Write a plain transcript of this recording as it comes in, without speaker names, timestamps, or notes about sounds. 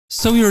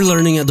So you're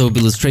learning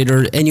Adobe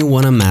Illustrator and you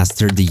want to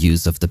master the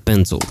use of the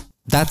pen tool.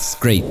 That's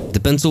great,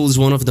 the pen tool is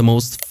one of the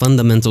most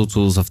fundamental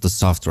tools of the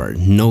software,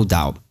 no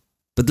doubt.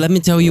 But let me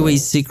tell you a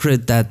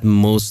secret that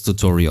most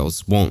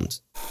tutorials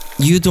won't.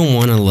 You don't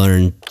want to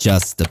learn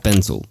just the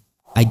pen tool.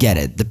 I get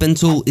it, the pen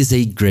tool is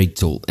a great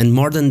tool, and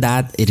more than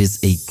that, it is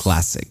a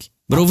classic.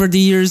 But over the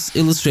years,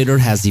 Illustrator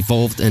has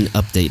evolved and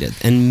updated,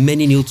 and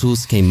many new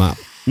tools came up.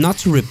 Not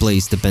to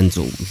replace the pen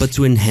tool, but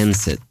to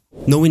enhance it.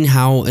 Knowing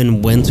how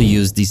and when to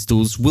use these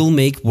tools will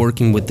make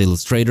working with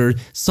Illustrator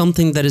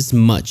something that is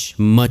much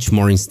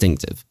more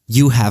instinctive.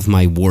 You have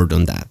my word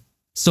on that.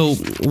 So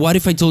what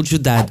if I told you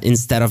that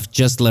instead of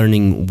just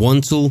learning one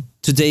tool,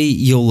 today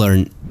you'll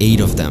learn 8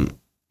 of them?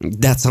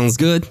 That sounds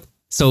good?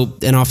 So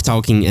enough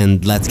talking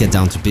and let's get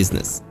down to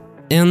business.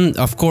 And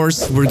of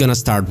course, we're gonna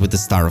start with the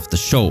star of the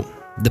show,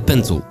 the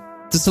pen tool.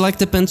 To select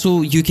the pen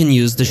tool, you can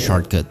use the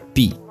shortcut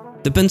P.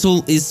 The pen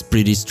tool is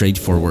pretty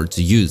straightforward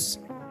to use.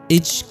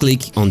 Each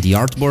click on the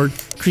artboard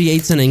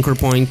creates an anchor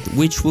point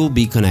which will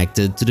be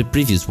connected to the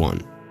previous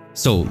one.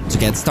 So to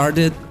get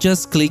started,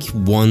 just click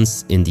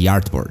once in the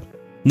artboard.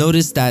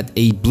 Notice that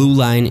a blue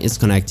line is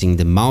connecting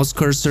the mouse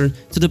cursor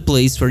to the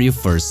place where you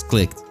first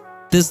clicked.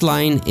 This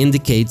line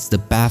indicates the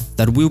path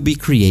that will be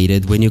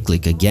created when you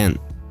click again.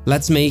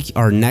 Let's make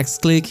our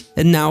next click,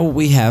 and now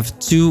we have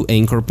 2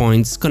 anchor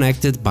points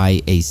connected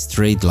by a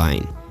straight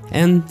line.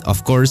 And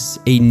of course,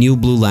 a new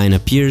blue line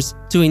appears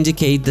to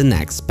indicate the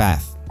next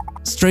path.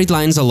 Straight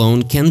lines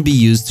alone can be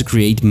used to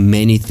create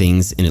many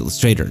things in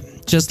Illustrator,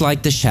 just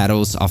like the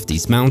shadows of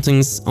these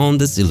mountains on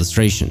this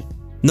illustration.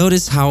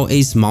 Notice how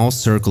a small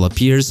circle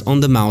appears on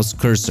the mouse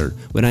cursor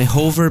when I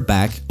hover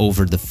back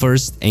over the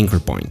first anchor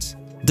point.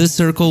 This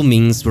circle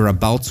means we're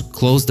about to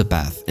close the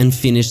path and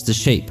finish the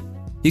shape.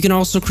 You can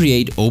also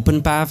create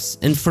open paths,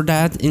 and for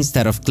that,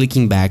 instead of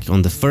clicking back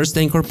on the first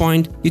anchor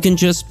point, you can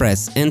just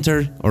press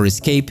Enter or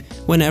Escape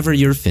whenever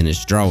you're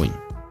finished drawing.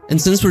 And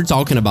since we're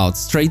talking about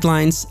straight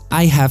lines,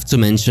 I have to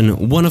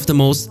mention one of the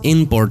most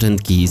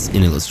important keys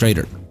in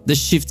Illustrator, the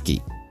Shift key.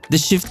 The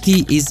Shift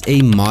key is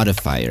a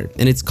modifier,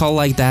 and it's called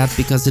like that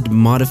because it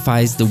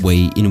modifies the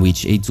way in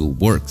which a tool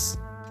works.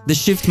 The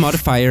Shift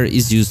modifier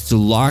is used to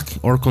lock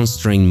or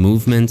constrain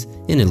movement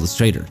in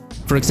Illustrator.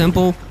 For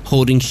example,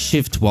 holding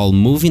Shift while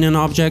moving an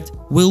object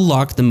will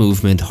lock the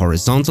movement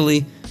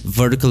horizontally,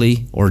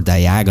 vertically, or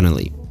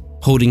diagonally.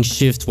 Holding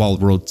Shift while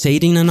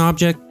rotating an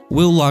object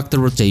will lock the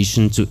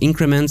rotation to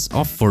increments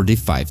of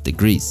 45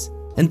 degrees.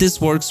 And this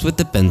works with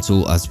the pen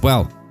tool as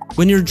well.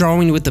 When you're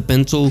drawing with the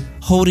pen tool,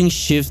 holding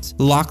Shift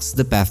locks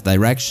the path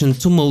direction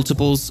to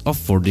multiples of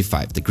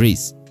 45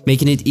 degrees,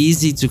 making it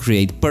easy to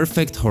create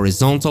perfect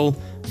horizontal,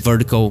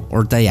 vertical,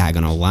 or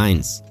diagonal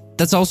lines.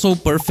 That's also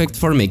perfect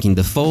for making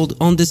the fold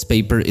on this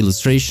paper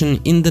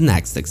illustration in the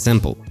next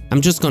example. I'm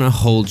just gonna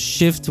hold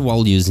Shift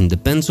while using the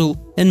pen tool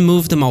and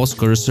move the mouse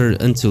cursor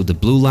until the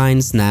blue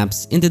line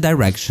snaps in the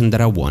direction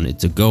that I want it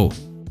to go.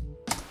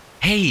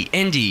 Hey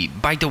Andy,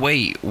 by the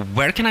way,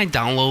 where can I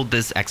download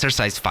this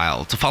exercise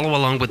file to follow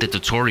along with the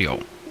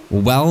tutorial?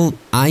 Well,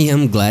 I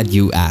am glad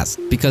you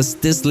asked, because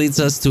this leads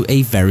us to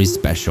a very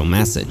special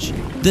message.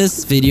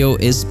 This video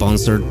is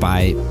sponsored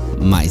by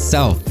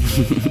myself.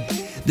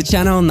 The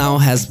channel now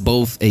has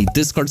both a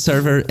Discord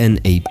server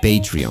and a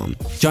Patreon.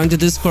 Join the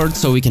Discord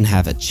so we can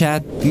have a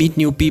chat, meet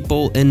new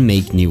people, and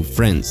make new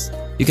friends.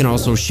 You can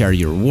also share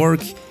your work,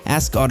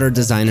 ask other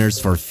designers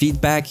for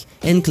feedback,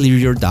 and clear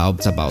your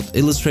doubts about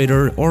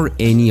Illustrator or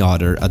any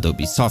other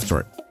Adobe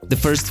software. The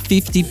first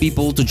 50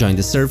 people to join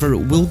the server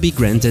will be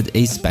granted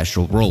a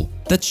special role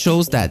that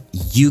shows that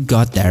you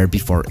got there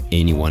before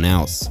anyone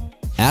else.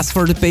 As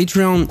for the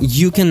Patreon,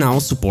 you can now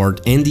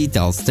support Andy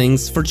Tells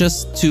Things for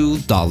just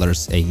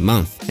 $2 a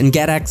month and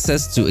get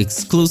access to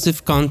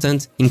exclusive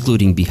content,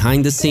 including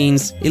behind the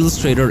scenes,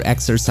 Illustrator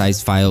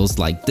exercise files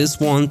like this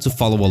one to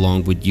follow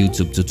along with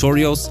YouTube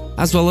tutorials,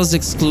 as well as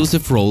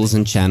exclusive roles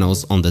and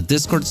channels on the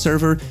Discord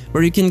server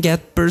where you can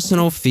get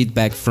personal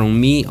feedback from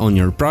me on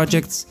your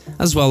projects,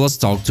 as well as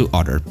talk to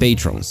other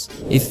patrons.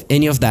 If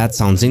any of that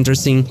sounds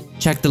interesting,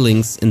 check the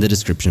links in the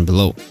description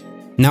below.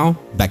 Now,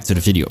 back to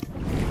the video.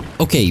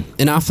 Okay,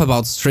 enough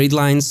about straight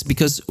lines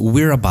because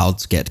we're about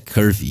to get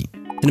curvy.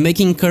 And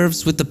making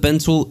curves with the pen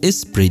tool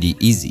is pretty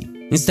easy.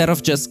 Instead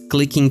of just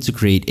clicking to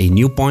create a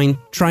new point,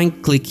 try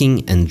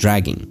clicking and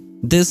dragging.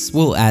 This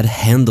will add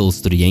handles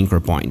to the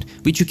anchor point,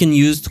 which you can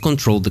use to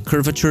control the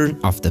curvature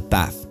of the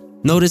path.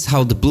 Notice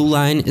how the blue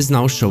line is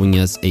now showing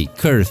us a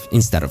curve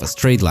instead of a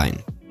straight line.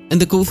 And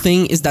the cool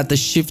thing is that the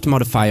Shift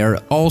modifier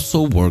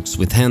also works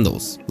with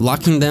handles,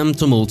 locking them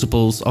to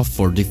multiples of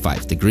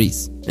 45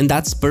 degrees. And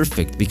that's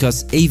perfect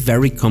because a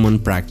very common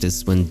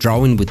practice when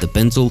drawing with the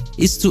pen tool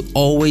is to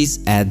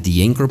always add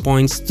the anchor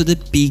points to the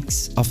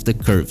peaks of the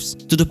curves,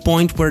 to the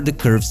point where the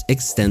curves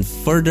extend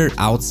further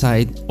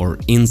outside or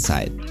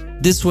inside.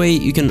 This way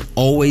you can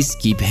always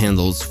keep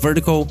handles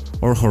vertical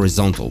or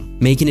horizontal,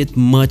 making it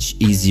much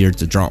easier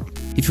to draw.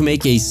 If you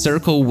make a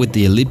circle with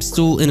the ellipse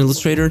tool in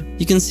Illustrator,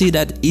 you can see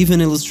that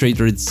even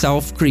Illustrator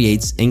itself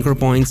creates anchor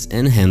points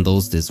and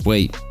handles this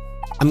way.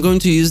 I'm going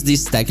to use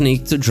this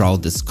technique to draw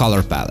this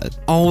color palette,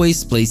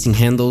 always placing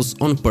handles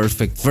on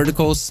perfect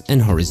verticals and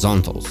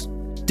horizontals.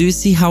 Do you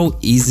see how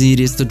easy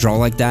it is to draw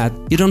like that?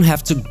 You don't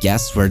have to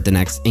guess where the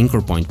next anchor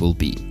point will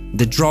be.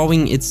 The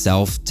drawing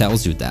itself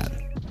tells you that.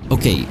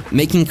 Okay,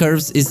 making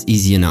curves is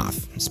easy enough,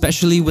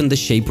 especially when the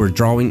shape we're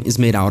drawing is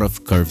made out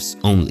of curves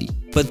only.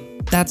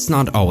 But that's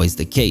not always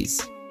the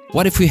case.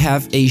 What if we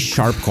have a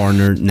sharp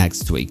corner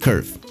next to a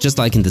curve, just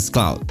like in this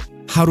cloud?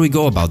 How do we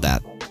go about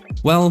that?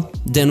 Well,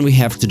 then we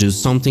have to do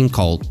something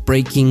called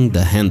breaking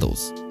the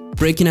handles.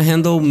 Breaking a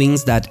handle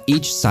means that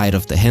each side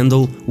of the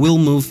handle will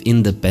move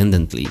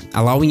independently,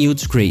 allowing you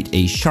to create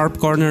a sharp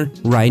corner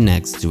right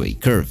next to a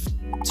curve.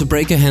 To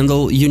break a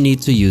handle, you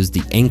need to use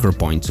the anchor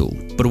point tool.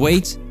 But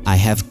wait, I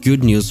have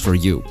good news for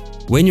you.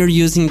 When you're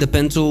using the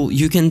pen tool,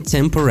 you can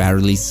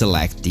temporarily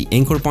select the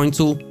anchor point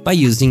tool by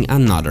using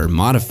another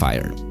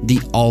modifier,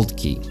 the Alt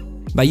key.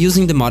 By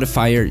using the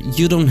modifier,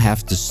 you don't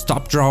have to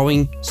stop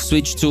drawing,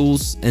 switch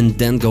tools, and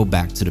then go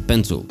back to the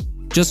pen tool.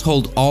 Just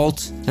hold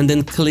Alt and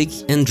then click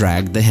and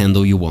drag the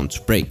handle you want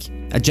to break,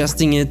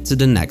 adjusting it to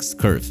the next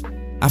curve.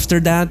 After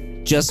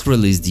that, just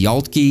release the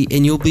Alt key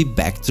and you'll be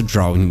back to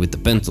drawing with the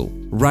pen tool,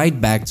 right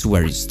back to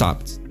where you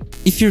stopped.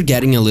 If you're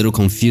getting a little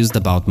confused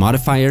about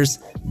modifiers,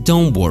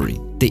 don't worry.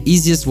 The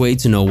easiest way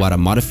to know what a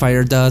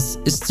modifier does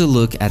is to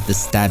look at the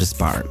status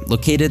bar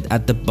located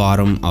at the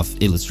bottom of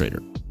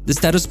Illustrator. The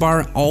status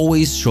bar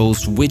always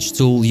shows which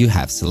tool you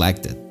have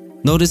selected.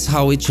 Notice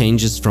how it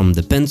changes from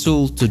the pen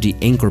tool to the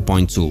anchor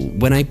point tool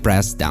when I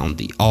press down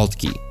the Alt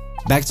key.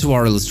 Back to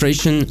our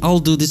illustration, I'll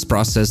do this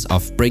process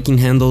of breaking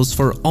handles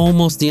for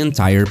almost the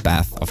entire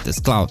path of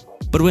this cloud.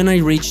 But when I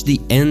reach the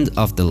end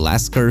of the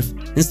last curve,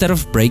 instead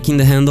of breaking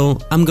the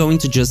handle, I'm going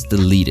to just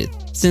delete it,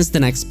 since the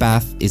next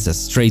path is a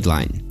straight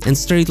line, and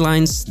straight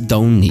lines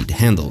don't need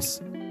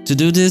handles. To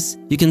do this,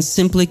 you can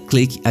simply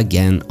click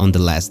again on the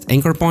last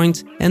anchor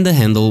point and the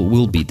handle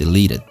will be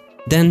deleted.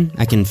 Then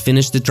I can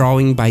finish the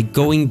drawing by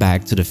going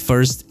back to the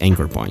first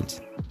anchor point.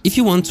 If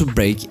you want to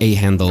break a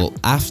handle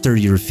after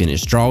you're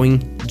finished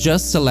drawing,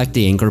 just select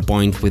the anchor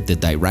point with the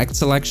Direct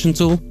Selection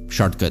tool,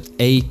 shortcut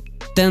A,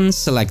 then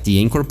select the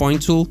anchor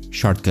point tool,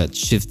 shortcut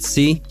Shift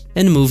C,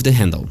 and move the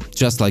handle,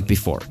 just like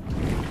before.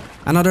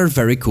 Another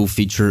very cool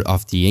feature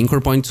of the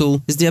anchor point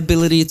tool is the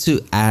ability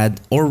to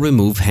add or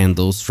remove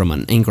handles from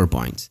an anchor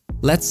point.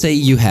 Let's say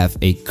you have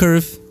a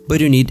curve, but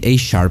you need a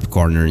sharp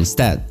corner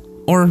instead,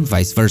 or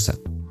vice versa.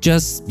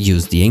 Just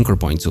use the anchor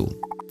point tool.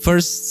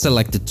 First,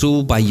 select the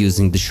tool by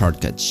using the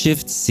shortcut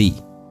Shift C.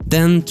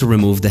 Then, to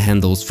remove the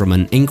handles from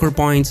an anchor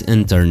point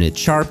and turn it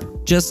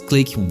sharp, just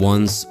click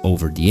once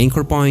over the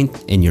anchor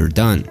point and you're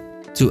done.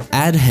 To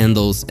add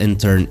handles and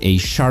turn a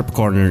sharp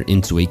corner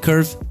into a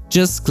curve,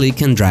 just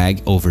click and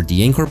drag over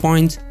the anchor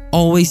point,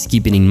 always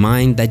keeping in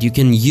mind that you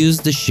can use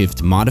the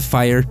Shift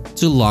modifier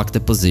to lock the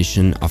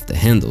position of the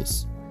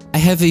handles. I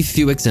have a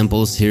few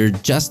examples here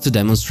just to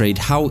demonstrate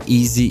how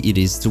easy it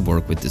is to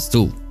work with this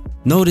tool.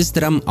 Notice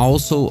that I'm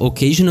also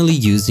occasionally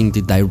using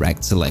the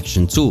Direct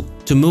Selection tool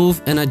to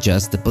move and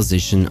adjust the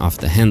position of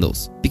the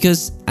handles.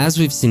 Because, as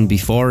we've seen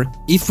before,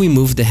 if we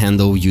move the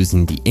handle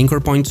using the anchor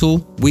point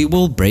tool, we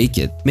will break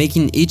it,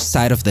 making each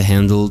side of the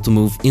handle to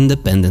move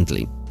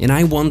independently. And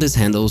I want these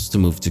handles to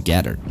move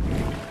together.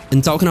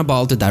 And talking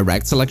about the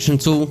Direct Selection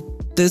tool,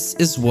 this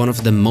is one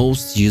of the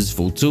most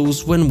useful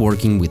tools when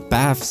working with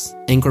paths,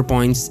 anchor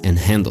points, and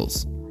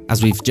handles.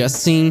 As we've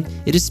just seen,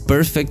 it is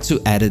perfect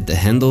to edit the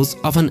handles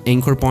of an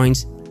anchor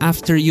point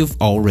after you've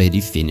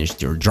already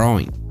finished your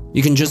drawing.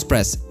 You can just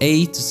press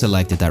A to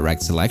select the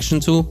Direct Selection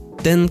tool,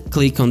 then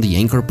click on the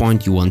anchor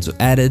point you want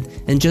to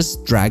edit and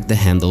just drag the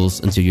handles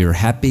until you're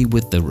happy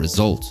with the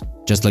result.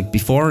 Just like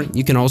before,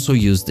 you can also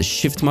use the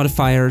Shift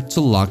modifier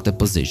to lock the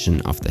position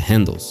of the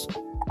handles.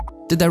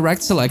 The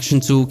Direct Selection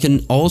tool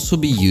can also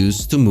be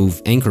used to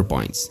move anchor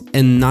points,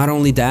 and not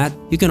only that,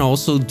 you can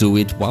also do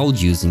it while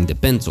using the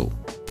pen tool.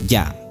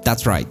 Yeah,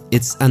 that's right,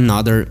 it's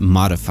another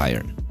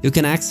modifier. You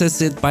can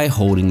access it by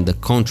holding the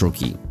Ctrl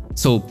key.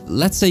 So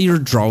let's say you're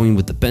drawing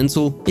with the pen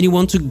tool and you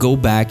want to go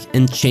back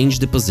and change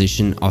the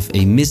position of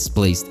a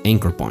misplaced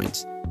anchor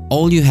point.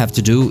 All you have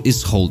to do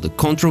is hold the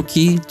Ctrl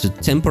key to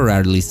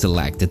temporarily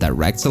select the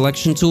Direct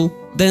Selection tool,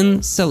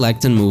 then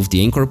select and move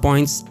the anchor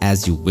points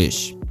as you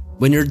wish.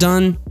 When you're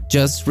done,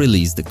 just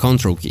release the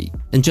Ctrl key.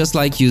 And just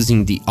like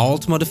using the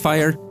Alt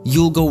modifier,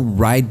 you'll go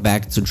right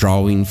back to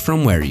drawing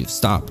from where you've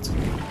stopped.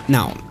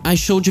 Now, I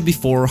showed you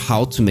before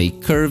how to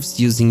make curves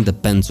using the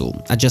pen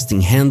tool, adjusting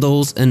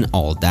handles and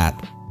all that.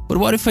 But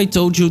what if I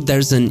told you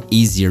there's an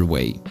easier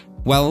way?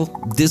 Well,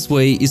 this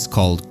way is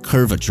called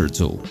Curvature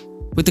Tool.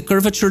 With the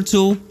Curvature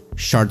Tool,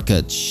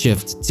 shortcut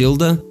Shift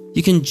tilde,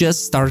 you can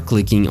just start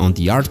clicking on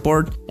the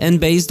artboard, and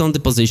based on the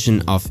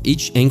position of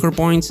each anchor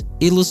point,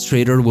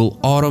 Illustrator will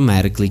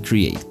automatically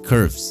create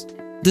curves.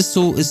 This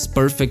tool is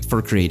perfect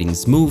for creating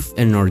smooth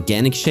and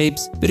organic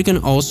shapes, but you can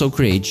also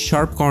create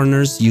sharp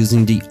corners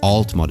using the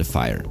Alt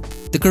modifier.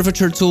 The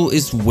Curvature tool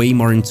is way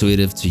more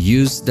intuitive to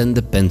use than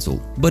the pen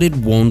tool, but it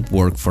won't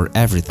work for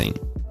everything.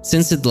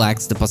 Since it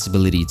lacks the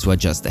possibility to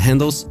adjust the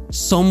handles,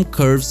 some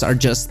curves are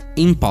just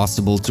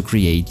impossible to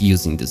create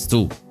using this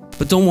tool.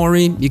 But don't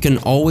worry, you can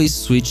always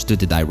switch to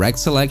the direct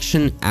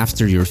selection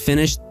after you're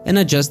finished and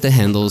adjust the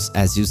handles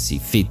as you see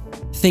fit.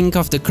 Think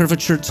of the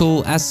Curvature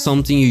tool as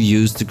something you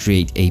use to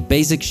create a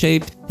basic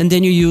shape, and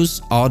then you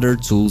use other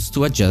tools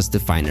to adjust the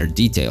finer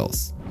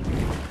details.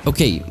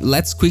 Okay,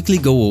 let's quickly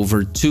go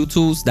over two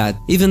tools that,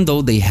 even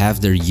though they have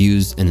their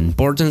use and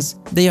importance,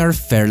 they are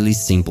fairly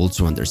simple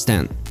to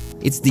understand.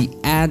 It's the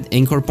Add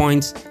Anchor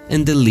Point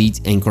and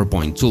Delete Anchor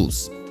Point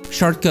tools,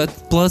 shortcut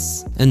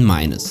plus and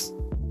minus.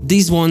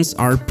 These ones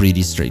are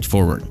pretty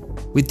straightforward.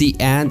 With the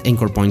Add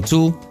Anchor Point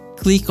tool,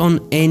 click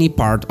on any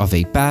part of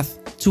a path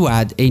to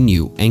add a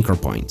new anchor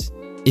point.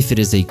 If it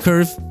is a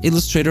curve,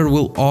 Illustrator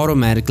will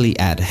automatically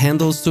add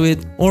handles to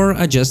it or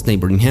adjust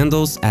neighboring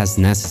handles as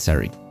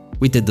necessary.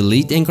 With the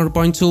Delete Anchor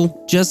Point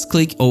tool, just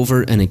click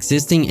over an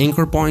existing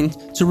anchor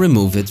point to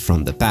remove it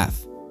from the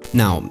path.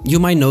 Now, you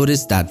might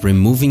notice that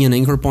removing an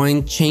anchor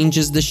point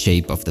changes the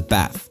shape of the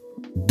path.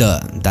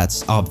 Duh,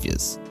 that's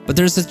obvious. But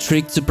there's a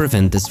trick to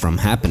prevent this from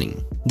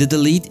happening. The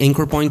Delete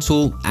Anchor Point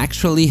tool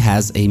actually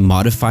has a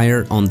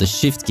modifier on the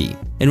Shift key,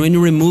 and when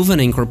you remove an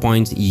anchor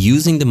point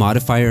using the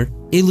modifier,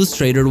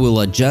 Illustrator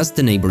will adjust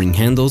the neighboring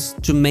handles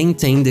to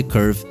maintain the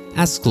curve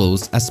as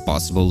close as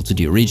possible to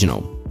the original,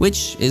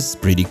 which is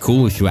pretty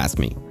cool if you ask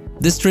me.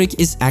 This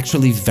trick is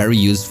actually very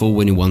useful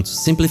when you want to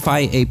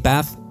simplify a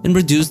path and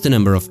reduce the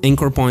number of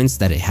anchor points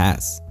that it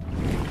has.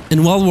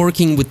 And while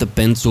working with the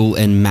pen tool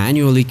and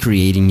manually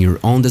creating your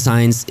own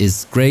designs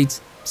is great,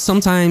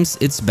 sometimes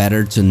it's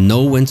better to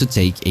know when to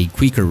take a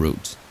quicker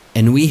route.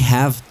 And we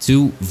have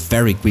two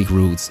very quick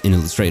routes in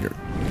Illustrator,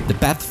 the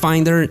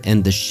Pathfinder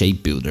and the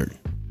Shape Builder.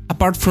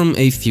 Apart from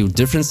a few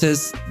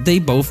differences, they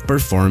both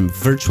perform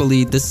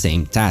virtually the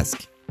same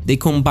task. They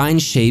combine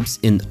shapes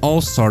in all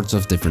sorts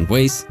of different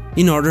ways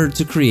in order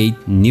to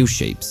create new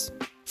shapes.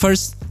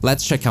 First,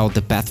 let's check out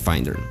the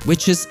Pathfinder,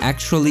 which is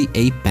actually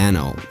a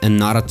panel and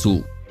not a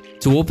tool.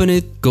 To open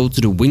it, go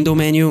to the Window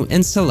menu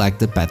and select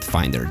the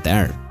Pathfinder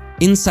there.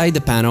 Inside the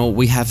panel,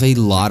 we have a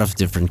lot of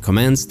different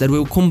commands that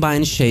will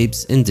combine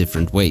shapes in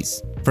different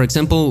ways. For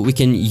example, we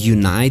can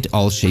unite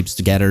all shapes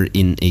together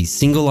in a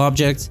single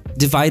object,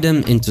 divide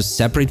them into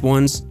separate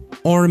ones,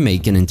 or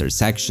make an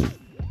intersection.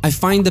 I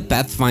find the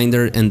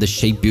Pathfinder and the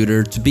Shape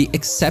Builder to be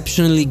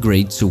exceptionally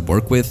great to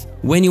work with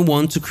when you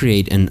want to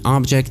create an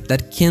object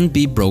that can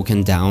be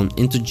broken down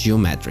into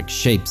geometric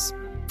shapes.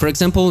 For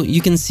example,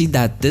 you can see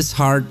that this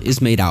heart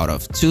is made out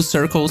of 2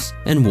 circles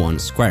and 1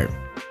 square.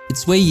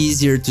 It's way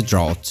easier to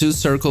draw 2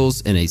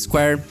 circles and a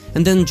square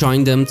and then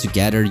join them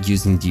together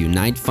using the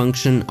Unite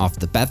function of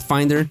the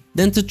Pathfinder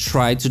than to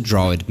try to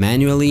draw it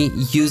manually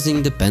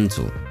using the pen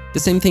tool. The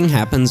same thing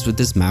happens with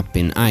this map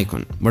pin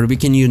icon, where we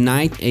can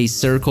unite a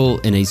circle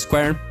and a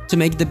square to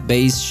make the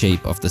base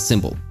shape of the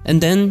symbol,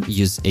 and then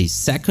use a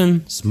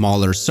second,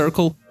 smaller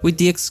circle with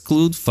the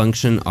exclude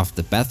function of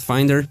the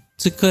Pathfinder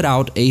to cut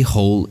out a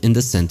hole in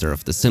the center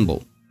of the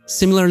symbol.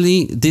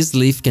 Similarly, this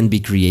leaf can be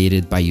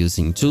created by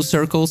using 2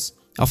 circles,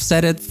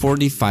 offset at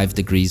 45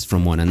 degrees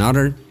from one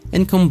another,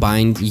 and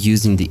combined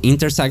using the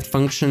intersect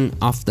function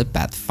of the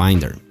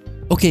Pathfinder.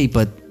 Okay,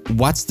 but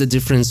what's the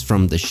difference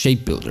from the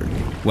Shape Builder?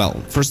 Well,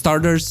 for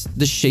starters,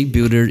 the Shape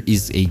Builder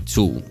is a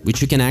tool,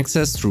 which you can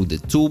access through the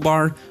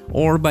toolbar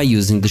or by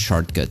using the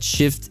shortcut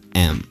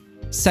Shift-M.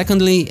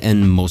 Secondly,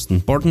 and most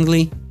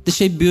importantly, the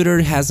Shape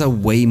Builder has a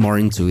way more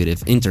intuitive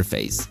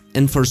interface,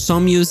 and for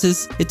some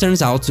uses, it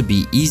turns out to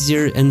be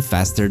easier and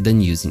faster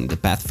than using the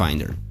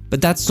Pathfinder.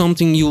 But that's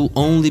something you'll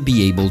only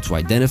be able to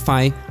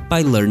identify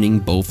by learning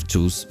both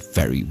tools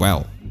very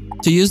well.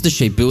 To use the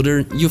Shape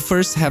Builder, you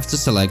first have to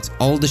select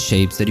all the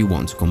shapes that you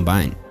want to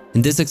combine.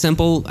 In this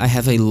example, I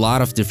have a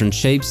lot of different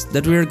shapes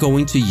that we are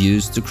going to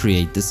use to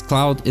create this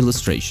cloud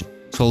illustration.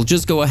 So I'll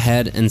just go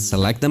ahead and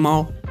select them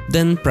all,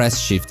 then press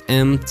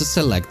Shift-M to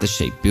select the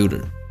Shape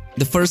Builder.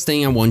 The first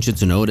thing I want you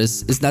to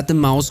notice is that the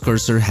mouse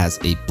cursor has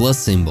a plus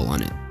symbol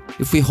on it.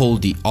 If we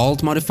hold the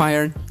Alt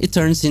modifier, it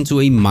turns into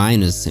a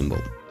minus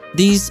symbol.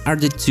 These are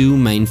the two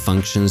main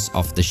functions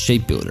of the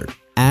Shape Builder,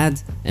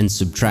 add and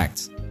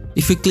subtract.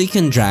 If we click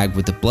and drag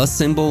with the plus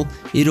symbol,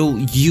 it'll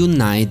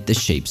unite the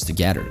shapes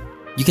together.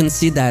 You can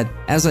see that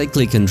as I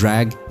click and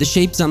drag, the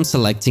shapes I'm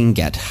selecting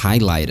get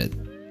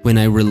highlighted. When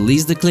I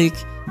release the click,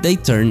 they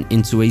turn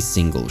into a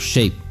single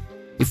shape.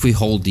 If we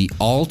hold the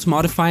Alt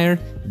modifier,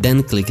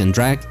 then click and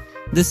drag,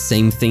 the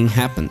same thing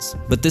happens,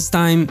 but this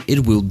time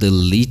it will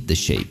delete the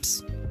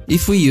shapes.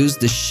 If we use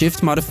the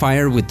Shift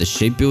modifier with the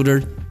Shape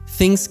Builder,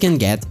 things can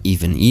get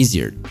even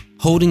easier.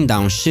 Holding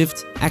down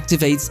Shift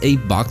activates a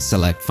box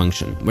select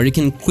function where you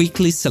can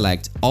quickly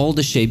select all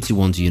the shapes you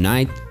want to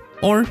unite,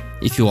 or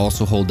if you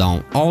also hold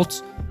down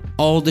Alt,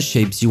 all the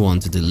shapes you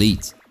want to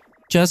delete.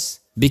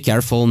 Just be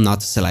careful not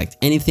to select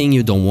anything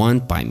you don't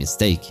want by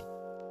mistake.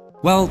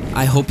 Well,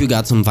 I hope you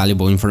got some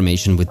valuable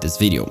information with this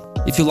video.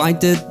 If you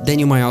liked it, then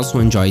you might also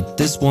enjoy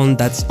this one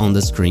that's on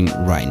the screen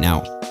right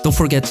now. Don't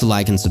forget to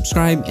like and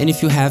subscribe, and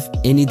if you have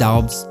any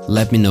doubts,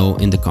 let me know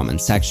in the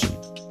comment section.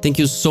 Thank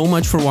you so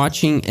much for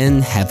watching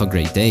and have a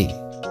great day.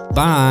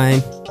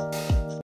 Bye!